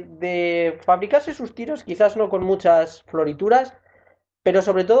de fabricarse sus tiros, quizás no con muchas florituras, pero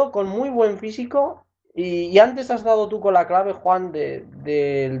sobre todo con muy buen físico. Y antes has dado tú con la clave, Juan,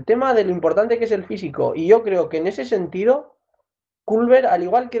 del tema de lo importante que es el físico. Y yo creo que en ese sentido, Culver, al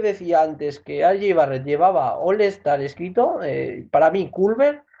igual que decía antes que RJ Barrett llevaba All-Star escrito, para mí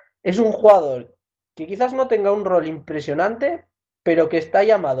Culver es un jugador que quizás no tenga un rol impresionante, pero que está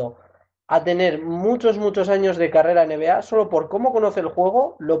llamado a tener muchos, muchos años de carrera en NBA solo por cómo conoce el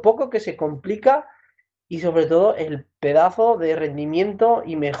juego, lo poco que se complica y sobre todo el pedazo de rendimiento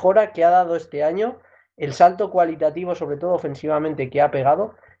y mejora que ha dado este año, el salto cualitativo, sobre todo ofensivamente, que ha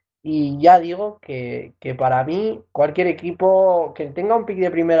pegado. Y ya digo que para mí, cualquier equipo que tenga un pick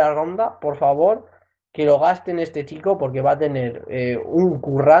de primera ronda, por favor, que lo gaste en este chico porque va a tener un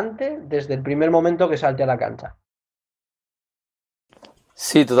currante desde el primer momento que salte a la cancha.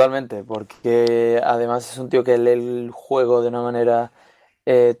 Sí, totalmente, porque además es un tío que lee el juego de una manera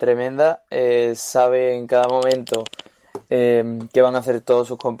tremenda, sabe en cada momento qué van a hacer todos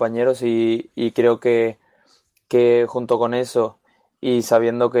sus compañeros y creo que junto con eso y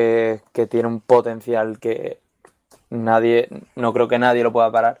sabiendo que tiene un potencial que no creo que nadie lo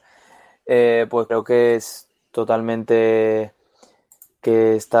pueda parar, pues creo que es totalmente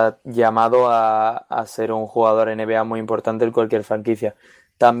que está llamado a ser un jugador NBA muy importante en cualquier franquicia.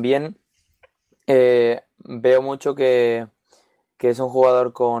 También veo mucho que es un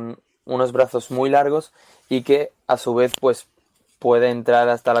jugador con unos brazos muy largos y que a su vez pues puede entrar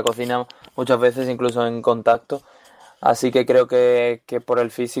hasta la cocina muchas veces incluso en contacto, así que creo que por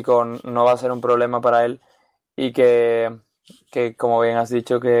el físico no va a ser un problema para él y que como bien has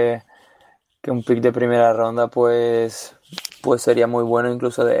dicho que un pick de primera ronda pues sería muy bueno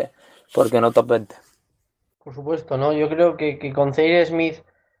incluso ¿por qué no top 20? Por supuesto, ¿no? Yo creo que con Zaire Smith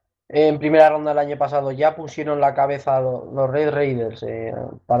en primera ronda el año pasado ya pusieron la cabeza los Red Raiders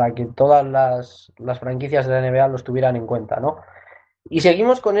para que todas las franquicias de la NBA los tuvieran en cuenta, ¿no? Y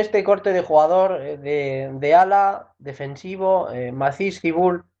seguimos con este corte de jugador de ala, defensivo, Matisse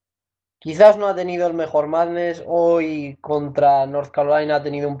Thybulle. Quizás no ha tenido el mejor Madness, hoy contra North Carolina ha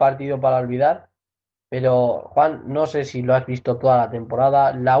tenido un partido para olvidar, pero Juan, no sé si lo has visto toda la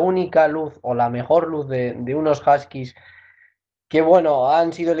temporada, la única luz o la mejor luz de unos Huskies que bueno,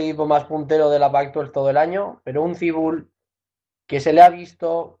 han sido el equipo más puntero de la Pac-12 todo el año, pero un Cibul que se le ha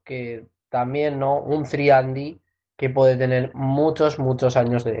visto que también, ¿no? Un 3 que puede tener muchos, muchos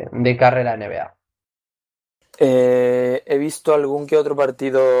años de carrera en NBA. He visto algún que otro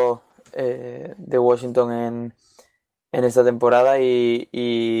partido de Washington en esta temporada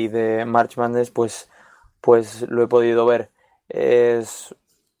y de March Madness pues lo he podido ver. Es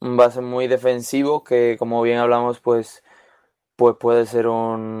un base muy defensivo que, como bien hablamos, pues puede ser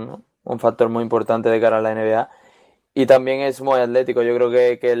un factor muy importante de cara a la NBA. Y también es muy atlético. Yo creo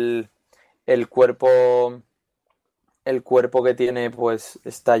que el cuerpo que tiene pues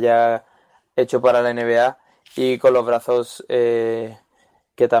está ya hecho para la NBA y con los brazos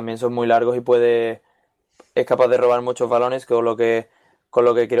que también son muy largos y es capaz de robar muchos balones, con lo que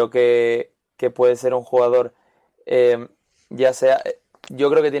creo que puede ser un jugador ya sea,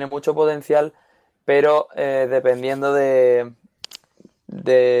 yo creo que tiene mucho potencial, pero dependiendo de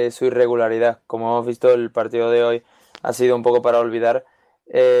su irregularidad. Como hemos visto, el partido de hoy ha sido un poco para olvidar,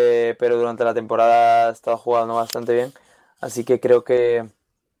 pero durante la temporada ha estado jugando bastante bien, así que creo que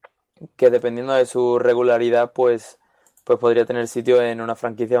dependiendo de su regularidad pues podría tener sitio en una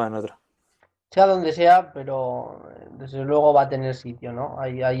franquicia o en otra. Sea donde sea, pero desde luego va a tener sitio, ¿no?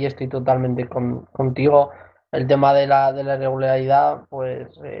 Ahí estoy totalmente contigo. El tema de la irregularidad, pues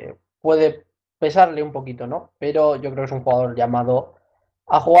puede pesarle un poquito, ¿no? Pero yo creo que es un jugador llamado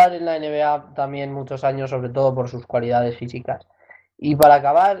a jugar en la NBA también muchos años, sobre todo por sus cualidades físicas. Y para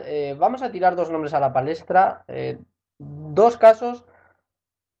acabar, vamos a tirar dos nombres a la palestra. Dos casos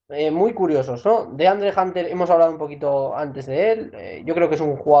muy curiosos, ¿no? De Andre Hunter hemos hablado un poquito antes de él. Yo creo que es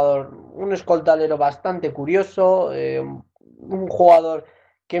un jugador, un escoltalero bastante curioso, un jugador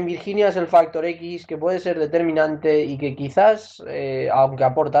que en Virginia es el factor X, que puede ser determinante y que quizás, aunque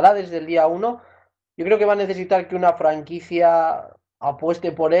aportará desde el día uno, yo creo que va a necesitar que una franquicia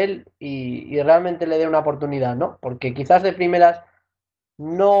apueste por él y realmente le dé una oportunidad, ¿no? Porque quizás de primeras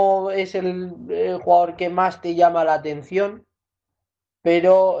no es el jugador que más te llama la atención,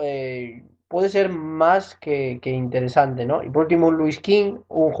 pero puede ser más que interesante, ¿no? Y por último, un Luis King,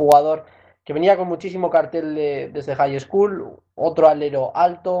 un jugador que venía con muchísimo cartel desde high school, otro alero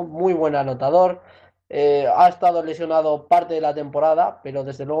alto, muy buen anotador, ha estado lesionado parte de la temporada, pero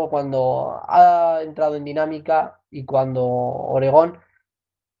desde luego cuando ha entrado en dinámica y cuando Oregón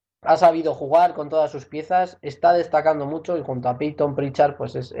ha sabido jugar con todas sus piezas, está destacando mucho y junto a Peyton Pritchard,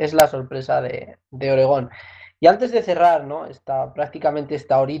 pues es la sorpresa de Oregón. Y antes de cerrar, ¿no? Prácticamente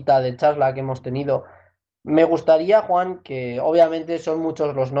esta horita de charla que hemos tenido, me gustaría, Juan, que obviamente son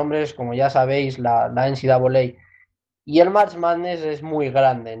muchos los nombres, como ya sabéis, la NCAA, Y el March Madness es muy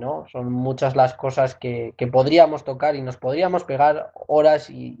grande, ¿no? Son muchas las cosas que podríamos tocar y nos podríamos pegar horas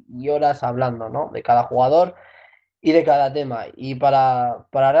y horas hablando, ¿no? De cada jugador y de cada tema. Y para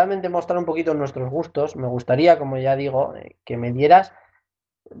realmente mostrar un poquito nuestros gustos, me gustaría, como ya digo, que me dieras,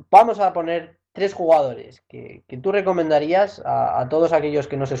 vamos a poner 3 jugadores que tú recomendarías a todos aquellos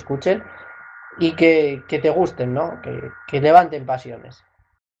que nos escuchen y que te gusten, ¿no? Que levanten pasiones.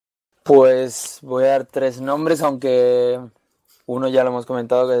 Pues voy a dar 3 nombres, aunque uno ya lo hemos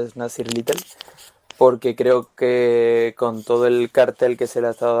comentado, que es Nasir Little, porque creo que con todo el cartel que se le ha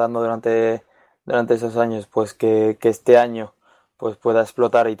estado dando durante esos años, pues que este año pues pueda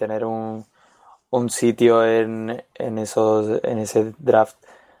explotar y tener un sitio en ese draft,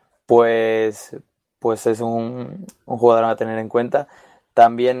 pues, pues es un jugador a tener en cuenta.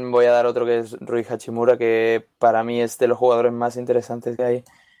 También voy a dar otro que es Rui Hachimura, que para mí es de los jugadores más interesantes que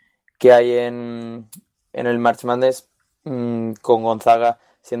hay en el March Madness, con Gonzaga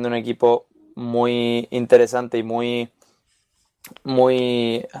siendo un equipo muy interesante y muy,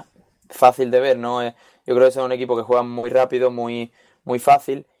 muy fácil de ver, ¿no? Yo creo que es un equipo que juega muy rápido, muy, muy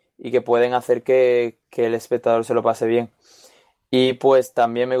fácil y que pueden hacer que el espectador se lo pase bien. Y pues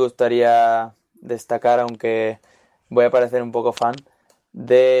también me gustaría destacar, aunque voy a parecer un poco fan,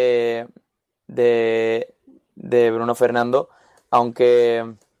 de, de Bruno Fernando,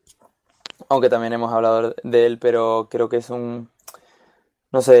 aunque también hemos hablado de él, pero creo que es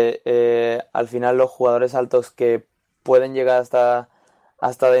no sé, al final los jugadores altos que pueden llegar hasta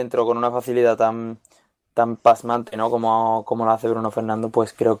adentro con una facilidad tan pasmante, ¿no? Como lo hace Bruno Fernando,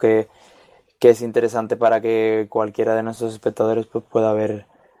 pues creo que es interesante para que cualquiera de nuestros espectadores pues, pueda ver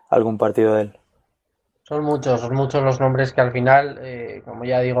algún partido de él. Son muchos los nombres que al final, como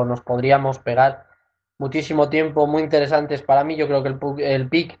ya digo, nos podríamos pegar muchísimo tiempo, muy interesantes para mí. Yo creo que el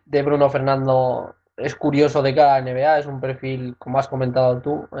pick de Bruno Fernando es curioso de cada NBA, es un perfil, como has comentado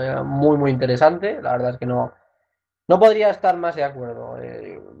tú, muy, muy interesante. La verdad es que no podría estar más de acuerdo.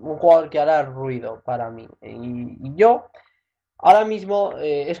 Un jugador que hará ruido para mí. Y yo, ahora mismo,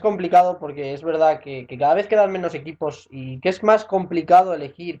 es complicado porque es verdad que cada vez quedan menos equipos y que es más complicado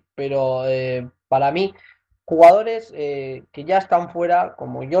elegir, pero para mí, jugadores que ya están fuera,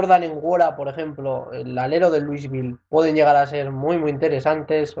 como Jordan Nwora, por ejemplo, el alero de Louisville, pueden llegar a ser muy, muy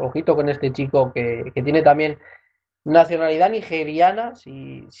interesantes. Ojito con este chico que tiene también nacionalidad nigeriana,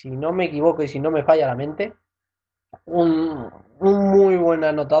 si no me equivoco y si no me falla la mente. Un muy buen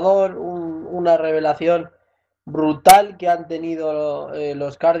anotador, una revelación brutal que han tenido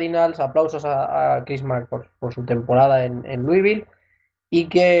los Cardinals. Aplausos a Chris Mark por su temporada en Louisville y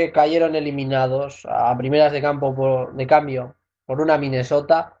que cayeron eliminados a primeras de campo de cambio por una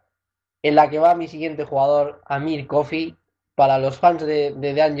Minnesota en la que va mi siguiente jugador, Amir Coffey. Para los fans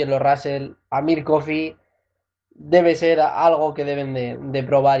de D'Angelo Russell, Amir Coffey debe ser algo que deben de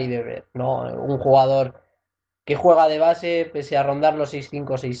probar y de ver, ¿no? Un jugador que juega de base, pese a rondar los 6'5",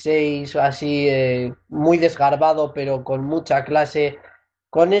 6'6", así muy desgarbado, pero con mucha clase,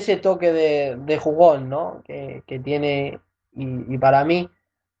 con ese toque de jugón, ¿no? Que tiene, y para mí,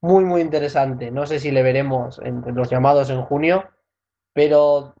 muy, muy interesante. No sé si le veremos entre los llamados en junio,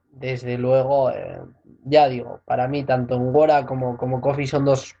 pero desde luego, ya digo, para mí, tanto Ngora como Kofi son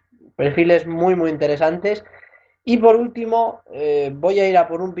dos perfiles muy, muy interesantes. Y por último, voy a ir a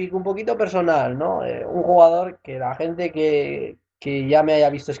por un pick un poquito personal, ¿no? Un jugador que la gente que ya me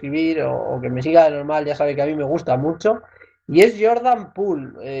haya visto escribir o que me siga de normal ya sabe que a mí me gusta mucho. Y es Jordan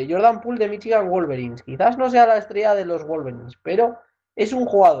Poole. Jordan Poole de Michigan Wolverines. Quizás no sea la estrella de los Wolverines, pero es un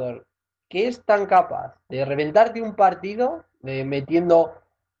jugador que es tan capaz de reventarte un partido, metiendo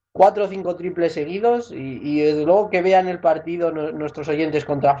 4 o 5 triples seguidos. Y desde luego que vean el partido nuestros oyentes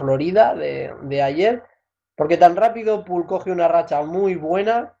contra Florida de ayer, porque tan rápido Poole coge una racha muy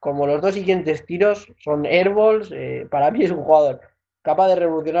buena, como los 2 siguientes tiros son airballs. Para mí es un jugador capaz de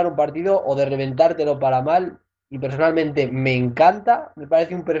revolucionar un partido o de reventártelo para mal. Y personalmente me encanta. Me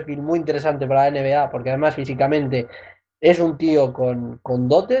parece un perfil muy interesante para la NBA, porque además físicamente es un tío con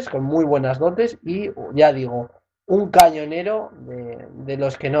dotes, con muy buenas dotes. Y ya digo, un cañonero de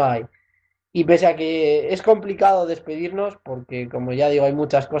los que no hay. Y pese a que es complicado despedirnos, porque como ya digo, hay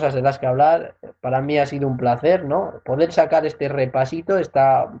muchas cosas de las que hablar, para mí ha sido un placer, ¿no? Poder sacar este repasito,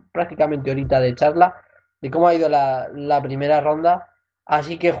 esta prácticamente horita de charla, de cómo ha ido la primera ronda.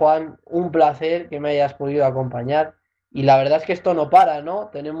 Así que, Juan, un placer que me hayas podido acompañar. Y la verdad es que esto no para, ¿no?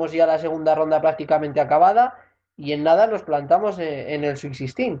 Tenemos ya la segunda ronda prácticamente acabada y en nada nos plantamos en el Sweet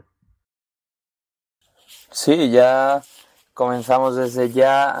 16. Sí, ya comenzamos desde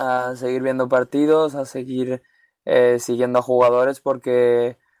ya a seguir viendo partidos, a seguir siguiendo a jugadores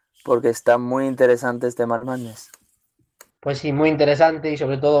porque está muy interesante este March Madness. Pues sí, muy interesante y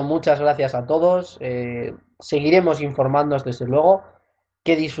sobre todo muchas gracias a todos. Seguiremos informándoos desde luego.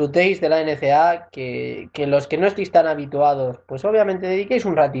 Que disfrutéis de la NCAA, que los que no estéis tan habituados, pues obviamente dediquéis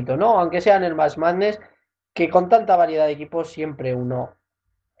un ratito, ¿no? Aunque sea en el March Madness, que con tanta variedad de equipos siempre uno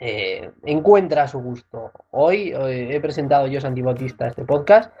encuentra su gusto. Hoy he presentado yo, Santi Bautista, este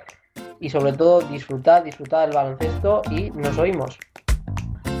podcast y sobre todo disfrutad del baloncesto y nos oímos.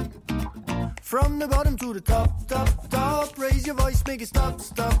 From the bottom to the top, top, top. Raise your voice, make it stop,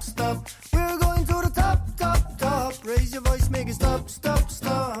 stop, stop. We're going to the top, top, top. Raise your voice, make it stop, stop,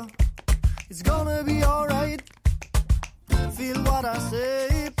 stop. It's gonna be alright. Feel what I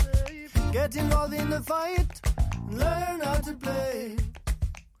say. Get involved in the fight. Learn how to play.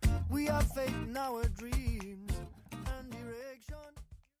 We have faith in our dreams.